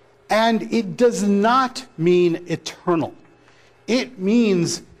 and it does not mean eternal. It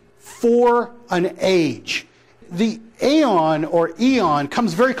means for an age. The aeon or eon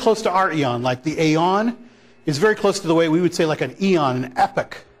comes very close to our eon. Like the aeon is very close to the way we would say like an eon, an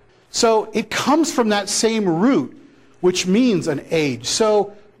epoch. So it comes from that same root, which means an age.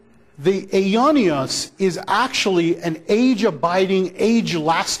 So the aionios is actually an age-abiding,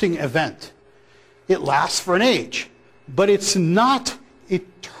 age-lasting event. It lasts for an age, but it's not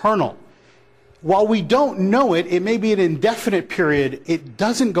eternal. While we don't know it, it may be an indefinite period. It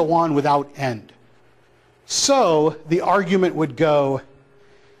doesn't go on without end. So the argument would go,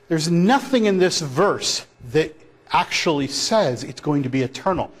 there's nothing in this verse that actually says it's going to be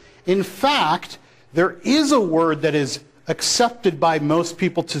eternal. In fact, there is a word that is accepted by most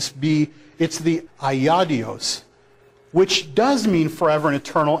people to be, it's the aiadios, which does mean forever and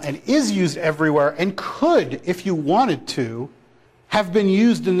eternal and is used everywhere and could, if you wanted to, have been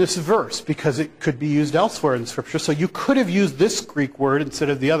used in this verse because it could be used elsewhere in Scripture. So you could have used this Greek word instead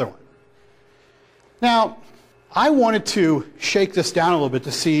of the other one. Now, I wanted to shake this down a little bit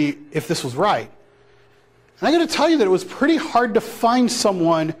to see if this was right. And I got to tell you that it was pretty hard to find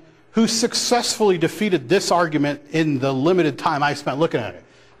someone who successfully defeated this argument in the limited time I spent looking at it.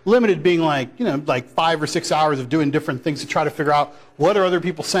 Limited being like 5 or 6 hours of doing different things to try to figure out what are other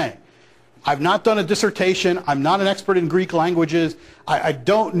people saying. I've not done a dissertation. I'm not an expert in Greek languages. I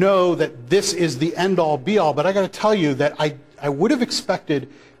don't know that this is the end-all, be-all, but I got to tell you that I would have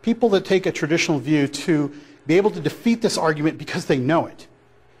expected people that take a traditional view to be able to defeat this argument because they know it.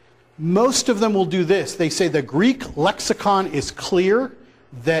 Most of them will do this. They say the Greek lexicon is clear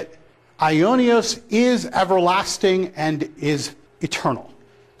that aionios is everlasting and is eternal.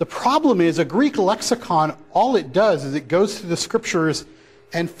 The problem is a Greek lexicon, all it does is it goes through the scriptures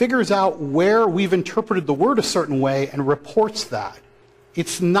and figures out where we've interpreted the word a certain way and reports that.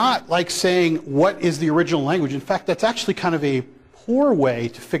 It's not like saying what is the original language. In fact, that's actually kind of a poor way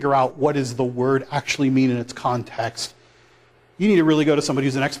to figure out what does the word actually mean in its context. You need to really go to somebody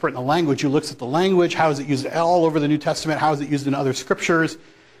who's an expert in the language, who looks at the language, how is it used all over the New Testament, how is it used in other scriptures.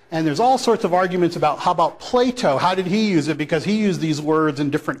 And there's all sorts of arguments about how about Plato, how did he use it? Because he used these words in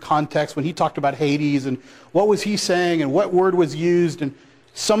different contexts when he talked about Hades, and what was he saying and what word was used. And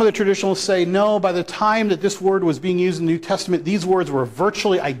some of the traditionalists say, no, by the time that this word was being used in the New Testament, these words were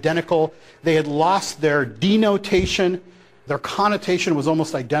virtually identical. They had lost their denotation. Their connotation was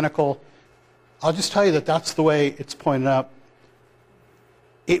almost identical. I'll just tell you that that's the way it's pointed out.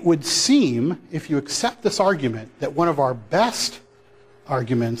 It would seem, if you accept this argument, that one of our best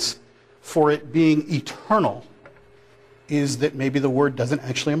arguments for it being eternal is that maybe the word doesn't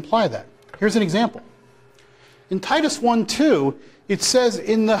actually imply that. Here's an example. In Titus 1:2, it says,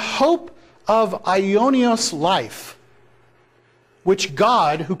 in the hope of aionios life, which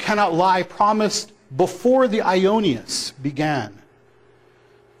God, who cannot lie, promised before the aionios began.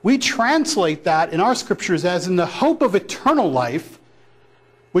 We translate that in our scriptures as in the hope of eternal life,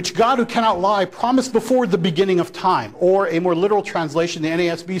 which God, who cannot lie, promised before the beginning of time. Or a more literal translation, the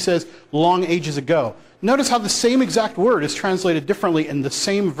NASB says, long ages ago. Notice how the same exact word is translated differently in the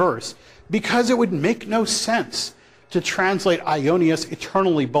same verse, because it would make no sense to translate aionios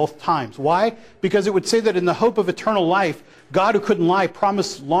eternally both times. Why? Because it would say that in the hope of eternal life, God, who couldn't lie,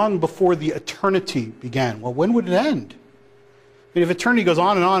 promised long before the eternity began. Well, when would it end? I mean, if eternity goes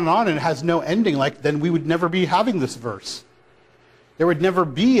on and on and on and it has no ending, then we would never be having this verse. There would never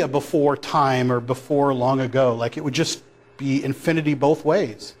be a before time or before long ago. It would just be infinity both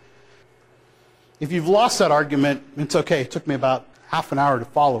ways. If you've lost that argument, it's okay. It took me about half an hour to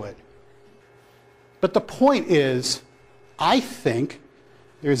follow it. But the point is, I think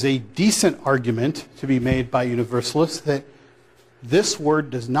there's a decent argument to be made by universalists that this word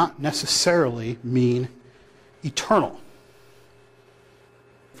does not necessarily mean eternal.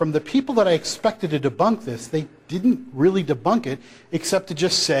 From the people that I expected to debunk this, they didn't really debunk it, except to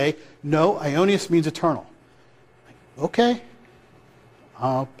just say, no, aionios means eternal. Okay.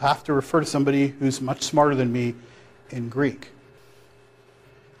 I'll have to refer to somebody who's much smarter than me in Greek.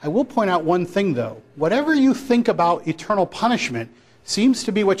 I will point out one thing, though. Whatever you think about eternal punishment seems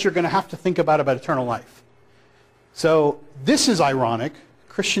to be what you're going to have to think about eternal life. So this is ironic.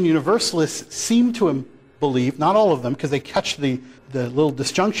 Christian universalists seem to believe, not all of them, because they catch the little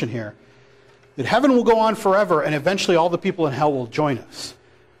disjunction here, that heaven will go on forever and eventually all the people in hell will join us.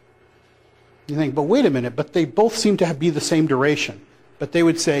 You think, but wait a minute, but they both seem to be the same duration. But they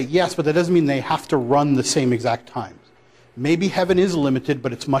would say, yes, but that doesn't mean they have to run the same exact times. Maybe heaven is limited,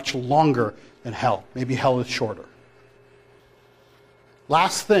 but it's much longer than hell. Maybe hell is shorter.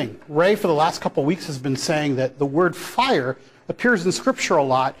 Last thing, Ray for the last couple of weeks has been saying that the word fire appears in Scripture a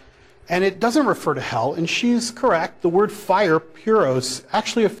lot, and it doesn't refer to hell, and she's correct. The word fire, puros,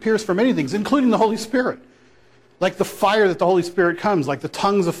 actually appears for many things, including the Holy Spirit. Like the fire that the Holy Spirit comes, like the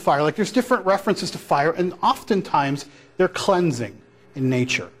tongues of fire. There's different references to fire, and oftentimes they're cleansing in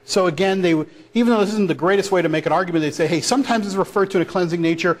nature. So again, even though this isn't the greatest way to make an argument, they say, hey, sometimes it's referred to in a cleansing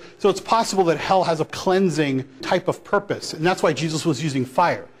nature, so it's possible that hell has a cleansing type of purpose, and that's why Jesus was using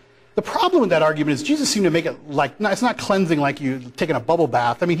fire. The problem with that argument is Jesus seemed to make it it's not cleansing like you taking a bubble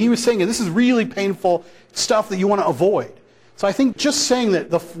bath. I mean, he was saying this is really painful stuff that you want to avoid. So I think just saying that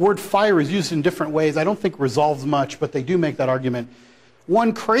the word fire is used in different ways, I don't think resolves much, but they do make that argument.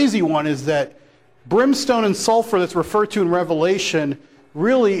 One crazy one is that brimstone and sulfur that's referred to in Revelation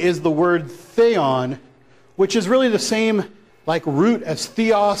really is the word theon, which is really the same root as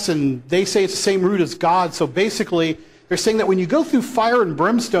theos, and they say it's the same root as God. So basically, they're saying that when you go through fire and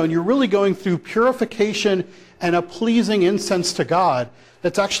brimstone, you're really going through purification and a pleasing incense to God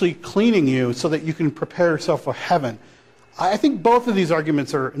that's actually cleaning you so that you can prepare yourself for heaven. I think both of these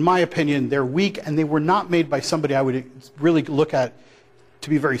arguments are, in my opinion, they're weak, and they were not made by somebody I would really look at to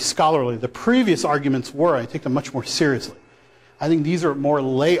be very scholarly. The previous arguments were. I take them much more seriously. I think these are more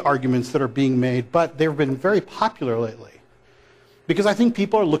lay arguments that are being made, but they've been very popular lately. Because I think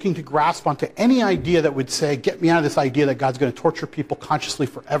people are looking to grasp onto any idea that would say, get me out of this idea that God's going to torture people consciously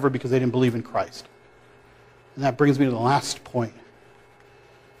forever because they didn't believe in Christ. And that brings me to the last point,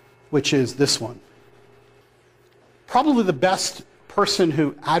 which is this one. Probably the best person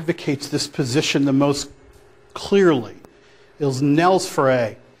who advocates this position the most clearly is Nels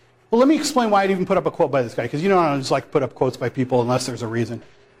Ferre. Well, let me explain why I'd even put up a quote by this guy, because you know I don't just like to put up quotes by people unless there's a reason.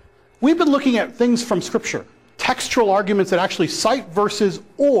 We've been looking at things from Scripture, textual arguments that actually cite verses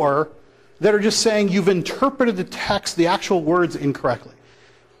or that are just saying you've interpreted the text, the actual words, incorrectly.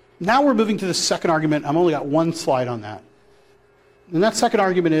 Now we're moving to the second argument. I've only got one slide on that. And that second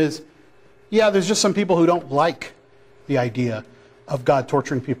argument is, yeah, there's just some people who don't like the idea of God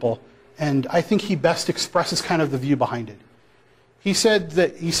torturing people, and I think he best expresses kind of the view behind it. He says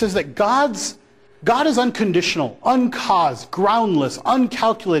that God is unconditional, uncaused, groundless,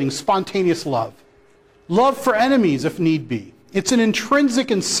 uncalculating, spontaneous love. Love for enemies if need be. It's an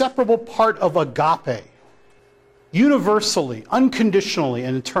intrinsic, inseparable part of agape. Universally, unconditionally,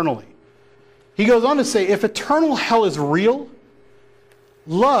 and eternally. He goes on to say, if eternal hell is real,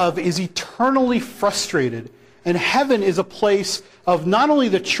 love is eternally frustrated, and heaven is a place of not only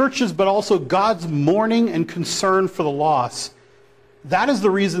the church's but also God's mourning and concern for the lost. That is the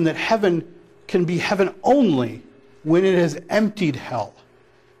reason that heaven can be heaven only when it has emptied hell,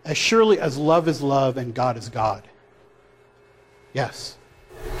 as surely as love is love and God is God. Yes?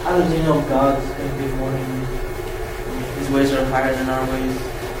 How does he know God's going to be mourning? His ways are higher than our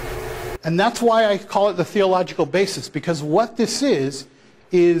ways. And that's why I call it the theological basis, because what this is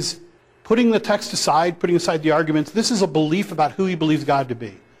putting the text aside, putting aside the arguments. This is a belief about who he believes God to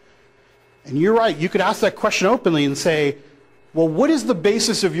be. And you're right, you could ask that question openly and say, well, what is the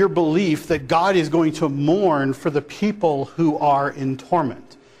basis of your belief that God is going to mourn for the people who are in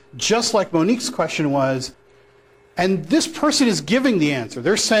torment? Just like Monique's question was, and this person is giving the answer.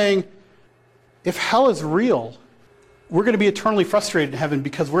 They're saying, if hell is real, we're going to be eternally frustrated in heaven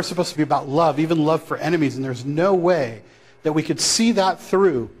because we're supposed to be about love, even love for enemies, and there's no way that we could see that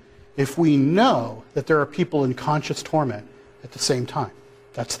through if we know that there are people in conscious torment at the same time.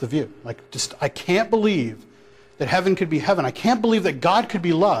 That's the view. I can't believe that heaven could be heaven. I can't believe that God could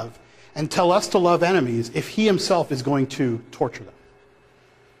be love and tell us to love enemies if he himself is going to torture them.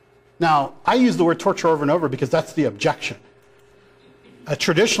 Now, I use the word torture over and over because that's the objection. A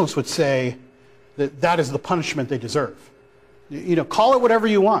traditionalist would say that that is the punishment they deserve. You know, call it whatever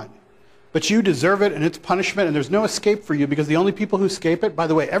you want, but you deserve it and it's punishment and there's no escape for you because the only people who escape it, by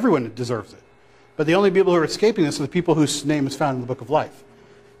the way, everyone deserves it, but the only people who are escaping this are the people whose name is found in the book of life.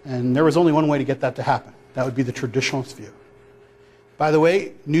 And there was only one way to get that to happen. That would be the traditionalist view. By the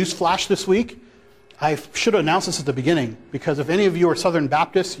way, news flash this week. I should have announced this at the beginning, because if any of you are Southern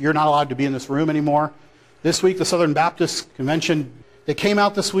Baptists, you're not allowed to be in this room anymore. This week, the Southern Baptist Convention, they came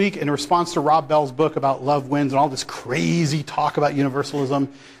out this week in response to Rob Bell's book about love wins and all this crazy talk about universalism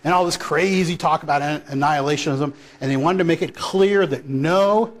and all this crazy talk about annihilationism, and they wanted to make it clear that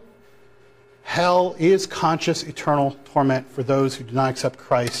no, hell is conscious eternal torment for those who do not accept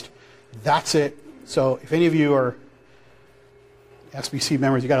Christ. That's it. So if any of you are SBC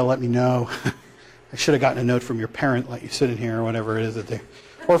members, you got to let me know. I should have gotten a note from your parent, let you sit in here or whatever it is that they,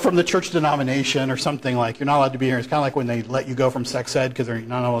 or from the church denomination or something like, you're not allowed to be here. It's kind of like when they let you go from sex ed because they're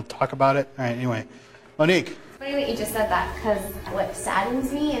not allowed to talk about it. All right, anyway. Monique. It's funny that you just said that, because what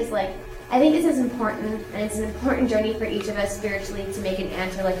saddens me is, like, I think this is important, and it's an important journey for each of us spiritually to make an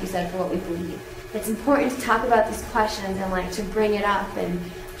answer, like you said, for what we believe. It's important to talk about these questions and, like, to bring it up and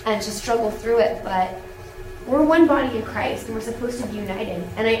to struggle through it, but we're one body in Christ, and we're supposed to be united.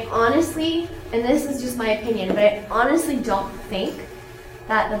 And I honestly, and this is just my opinion, but I honestly don't think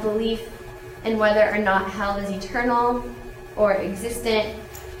that the belief in whether or not hell is eternal or existent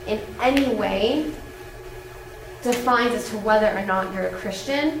in any way defines as to whether or not you're a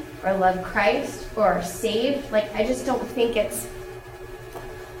Christian or love Christ or are saved. Like, I just don't think it's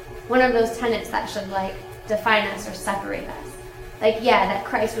one of those tenets that should, like, define us or separate us. Like, yeah, that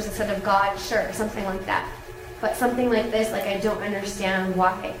Christ was the Son of God, sure, something like that. But something like this, like, I don't understand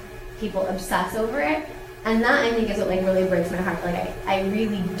why people obsess over it. And that, I think, is what, like, really breaks my heart. Like, I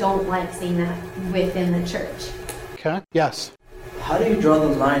really don't like seeing that within the church. Okay. Yes. How do you draw the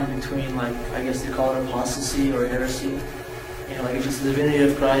line between, like, I guess they call it apostasy or heresy? You know, like, if it's the divinity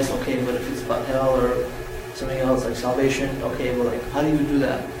of Christ, okay, but if it's about hell or something else, like salvation, okay, but, like, how do you do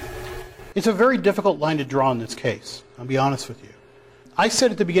that? It's a very difficult line to draw in this case. I'll be honest with you. I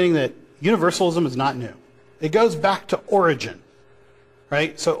said at the beginning that universalism is not new. It goes back to Origen,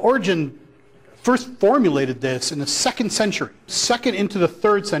 right? So Origen, first formulated this in the 2nd century, second into the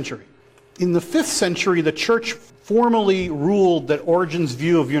 3rd century. In the 5th century, the church formally ruled that Origen's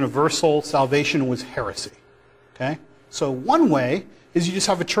view of universal salvation was heresy. Okay? So one way is you just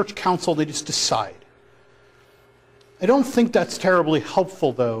have a church council, they just decide. I don't think that's terribly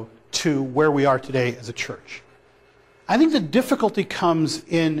helpful, though, to where we are today as a church. I think the difficulty comes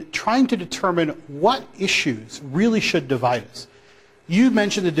in trying to determine what issues really should divide us. You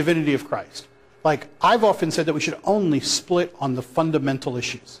mentioned the divinity of Christ. Like, I've often said that we should only split on the fundamental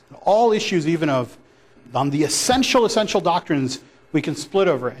issues. All issues, even on the essential doctrines, we can split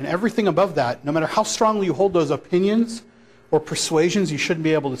over. And everything above that, no matter how strongly you hold those opinions or persuasions, you shouldn't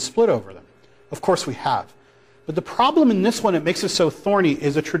be able to split over them. Of course we have. But the problem in this one, it makes it so thorny,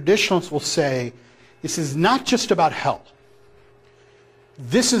 is a traditionalist will say, this is not just about hell.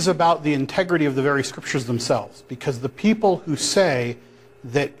 This is about the integrity of the very scriptures themselves. Because the people who say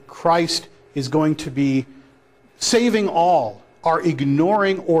that Christ is going to be saving all are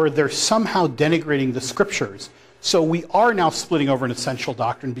ignoring or they're somehow denigrating the scriptures. So we are now splitting over an essential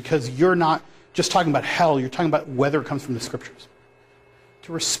doctrine because you're not just talking about hell, you're talking about whether it comes from the scriptures.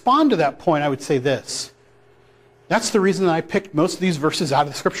 To respond to that point, I would say this. That's the reason that I picked most of these verses out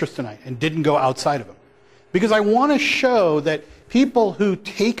of the scriptures tonight and didn't go outside of them. Because I want to show that people who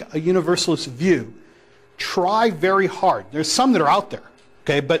take a universalist view try very hard. There's some that are out there,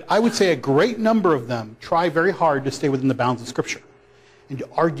 okay, but I would say a great number of them try very hard to stay within the bounds of Scripture and to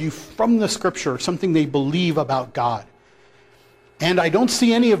argue from the Scripture something they believe about God. And I don't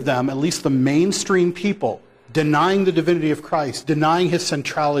see any of them, at least the mainstream people, denying the divinity of Christ, denying his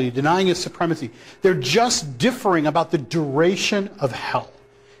centrality, denying his supremacy. They're just differing about the duration of hell.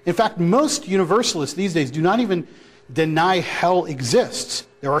 In fact, most universalists these days do not even deny hell exists.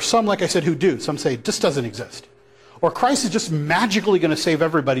 There are some, like I said, who do. Some say this doesn't exist. Or Christ is just magically going to save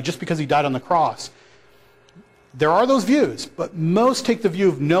everybody just because he died on the cross. There are those views, but most take the view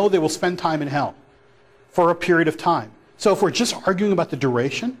of no, they will spend time in hell for a period of time. So if we're just arguing about the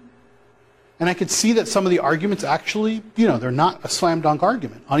duration, and I could see that some of the arguments actually, they're not a slam dunk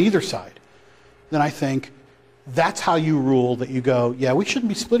argument on either side, then I think that's how you rule that you go, yeah, we shouldn't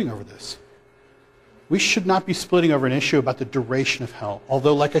be splitting over this. We should not be splitting over an issue about the duration of hell.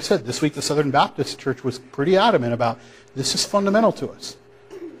 Although, like I said, this week the Southern Baptist Church was pretty adamant about this is fundamental to us.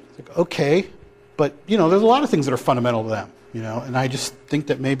 It's like, okay, but, there's a lot of things that are fundamental to them, and I just think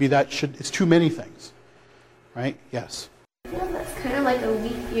that maybe it's too many things, right? Yes. I feel that's kind of like a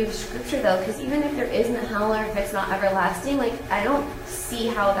weak view of Scripture, though, because even if there isn't a hell or if it's not everlasting, I don't see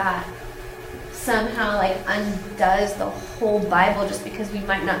how that somehow, undoes the whole Bible just because we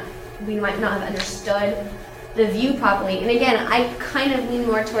might not have understood the view properly. And again, I kind of lean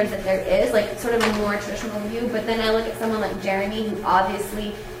more towards that there is, sort of a more traditional view, but then I look at someone like Jeremy, who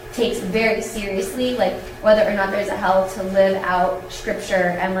obviously takes very seriously, whether or not there's a hell, to live out Scripture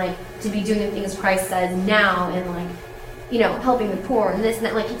and, to be doing the things Christ says now and, helping the poor and this and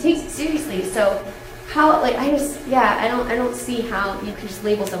that. He takes it seriously. So how, I don't see how you can just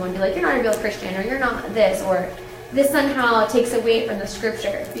label someone and be like, you're not a real Christian, or you're not this, or this somehow takes away from the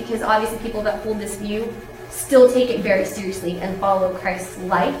Scripture, because obviously people that hold this view still take it very seriously and follow Christ's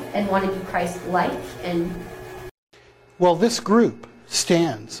life and want to be Christ-like. Well, this group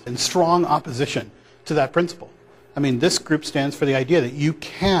stands in strong opposition to that principle. This group stands for the idea that you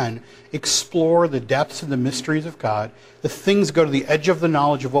can explore the depths and the mysteries of God, the things go to the edge of the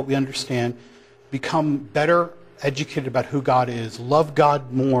knowledge of what we understand, become better educated about who God is, love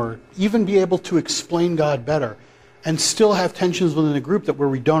God more, even be able to explain God better, and still have tensions within the group where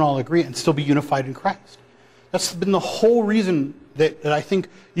we don't all agree and still be unified in Christ. That's been the whole reason that I think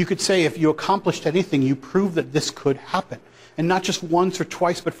you could say if you accomplished anything, you proved that this could happen. And not just once or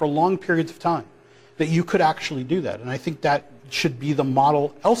twice, but for long periods of time, that you could actually do that. And I think that should be the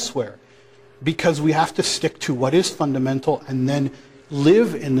model elsewhere, because we have to stick to what is fundamental and then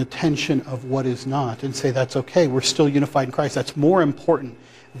live in the tension of what is not and say that's okay, we're still unified in Christ. That's more important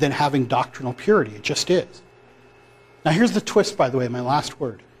than having doctrinal purity. It just is. Now here's the twist, by the way, my last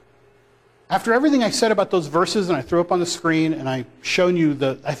word. After everything I said about those verses, and I threw up on the screen, and I've shown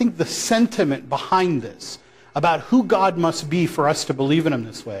you I think the sentiment behind this, about who God must be for us to believe in him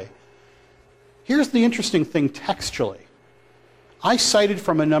this way, here's the interesting thing textually. I cited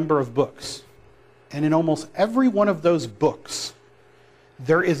from a number of books, and in almost every one of those books,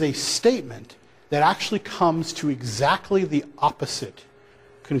 there is a statement that actually comes to exactly the opposite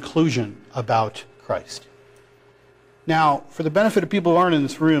conclusion about Christ. Now, for the benefit of people who aren't in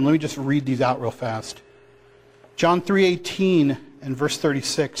this room, let me just read these out real fast. John 3:18 and verse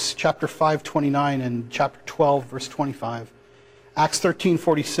 36, chapter 5:29 and chapter 12, verse 25. Acts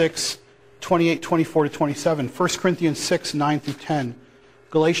 13:46, 28, 24 to 27, 1 Corinthians 6, 9 through 10,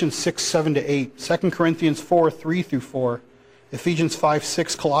 Galatians 6, 7 to 8, 2 Corinthians 4, 3 through 4, Ephesians 5,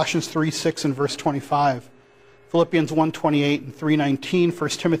 6, Colossians 3, 6 and verse 25, Philippians 1, 28 and 3, 19, 1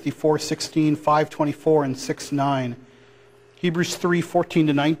 Timothy 4, 16, 5, 24 and 6, 9, Hebrews 3, 14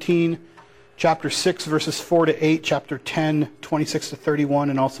 to 19, chapter 6, verses 4 to 8, chapter 10, 26 to 31,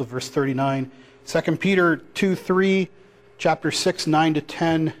 and also verse 39, 2 Peter 2, 3, chapter 6, 9 to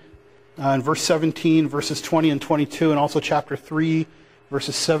 10, and verse 17, verses 20 and 22, and also chapter 3,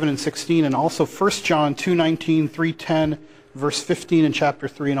 verses 7 and 16, and also 1 John 2, 19, 3, 10, verse 15 in chapter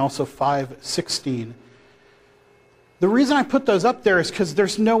 3, and also 5, 16. The reason I put those up there is because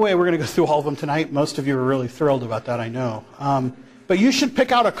there's no way we're going to go through all of them tonight. Most of you are really thrilled about that, I know. But you should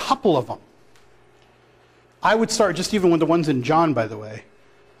pick out a couple of them. I would start just even with the ones in John, by the way,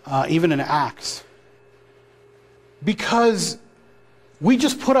 even in Acts. Because we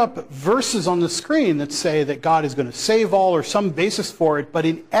just put up verses on the screen that say that God is going to save all or some basis for it, but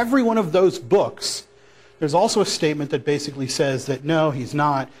in every one of those books, there's also a statement that basically says that no, he's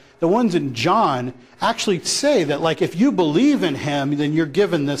not. The ones in John actually say that, like, if you believe in him, then you're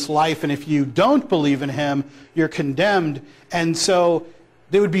given this life, and if you don't believe in him, you're condemned. And so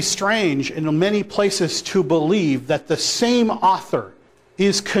it would be strange in many places to believe that the same author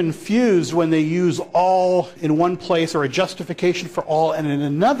is confused when they use all in one place, or a justification for all, and in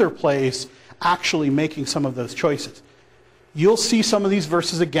another place actually making some of those choices. You'll see some of these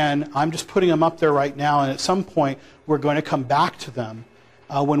verses again. I'm just putting them up there right now, and at some point we're going to come back to them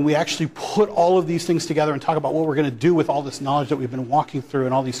when we actually put all of these things together and talk about what we're going to do with all this knowledge that we've been walking through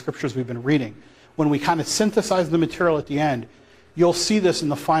and all these scriptures we've been reading. When we kind of synthesize the material at the end, you'll see this in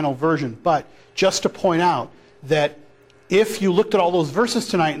the final version. But just to point out that if you looked at all those verses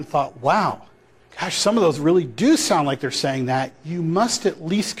tonight and thought, wow, gosh, some of those really do sound like they're saying that, you must at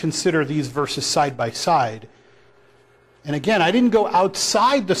least consider these verses side by side. And again, I didn't go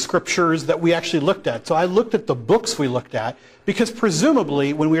outside the scriptures that we actually looked at. So I looked at the books we looked at, because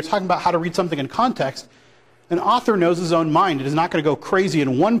presumably when we were talking about how to read something in context, an author knows his own mind. It is not going to go crazy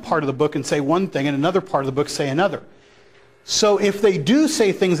in one part of the book and say one thing and another part of the book say another. So if they do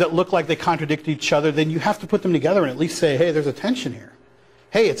say things that look like they contradict each other, then you have to put them together and at least say, hey, there's a tension here.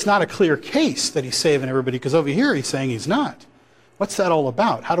 Hey, it's not a clear case that he's saving everybody, because over here he's saying he's not. What's that all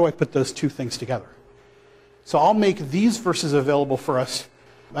about? How do I put those two things together? So I'll make these verses available for us.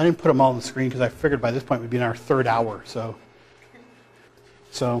 I didn't put them all on the screen because I figured by this point we'd be in our third hour. So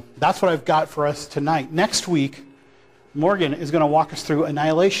that's what I've got for us tonight. Next week, Morgan is going to walk us through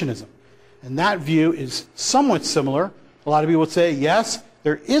annihilationism. And that view is somewhat similar. A lot of people would say, yes,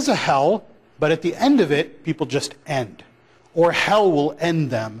 there is a hell, but at the end of it, people just end. Or hell will end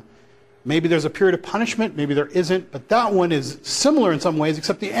them. Maybe there's a period of punishment, maybe there isn't, but that one is similar in some ways,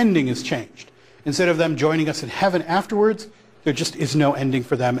 except the ending is changed. Instead of them joining us in heaven afterwards, there just is no ending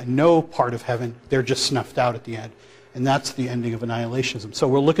for them and no part of heaven. They're just snuffed out at the end. And that's the ending of annihilationism. So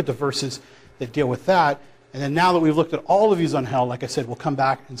we'll look at the verses that deal with that. And then now that we've looked at all of these on hell, like I said, we'll come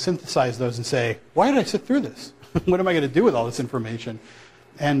back and synthesize those and say, why did I sit through this? What am I going to do with all this information?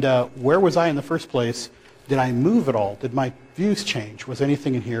 And where was I in the first place? Did I move at all? Did my views change? Was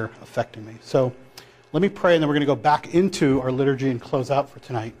anything in here affecting me? So let me pray, and then we're going to go back into our liturgy and close out for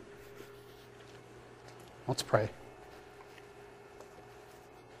tonight. Let's pray.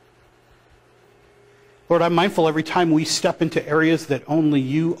 Lord, I'm mindful every time we step into areas that only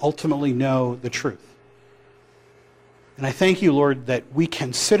you ultimately know the truth. And I thank you, Lord, that we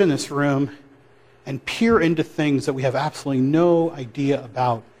can sit in this room and peer into things that we have absolutely no idea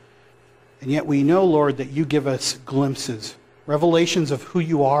about. And yet we know, Lord, that you give us glimpses, revelations of who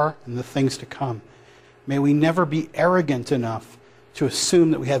you are and the things to come. May we never be arrogant enough to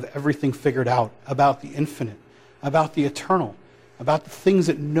assume that we have everything figured out about the infinite, about the eternal, about the things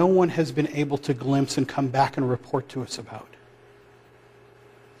that no one has been able to glimpse and come back and report to us about.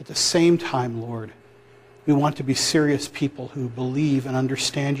 At the same time, Lord, we want to be serious people who believe and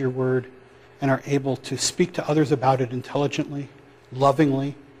understand your word and are able to speak to others about it intelligently,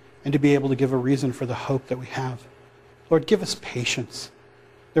 lovingly, and to be able to give a reason for the hope that we have. Lord, give us patience.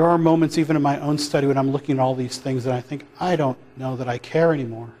 There are moments even in my own study when I'm looking at all these things and I think, I don't know that I care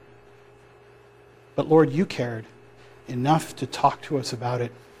anymore. But Lord, you cared enough to talk to us about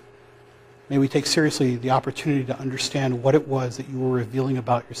it. May we take seriously the opportunity to understand what it was that you were revealing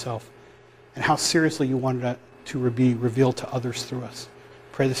about yourself and how seriously you wanted it to be revealed to others through us.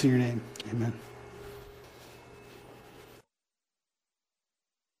 Pray this in your name. Amen.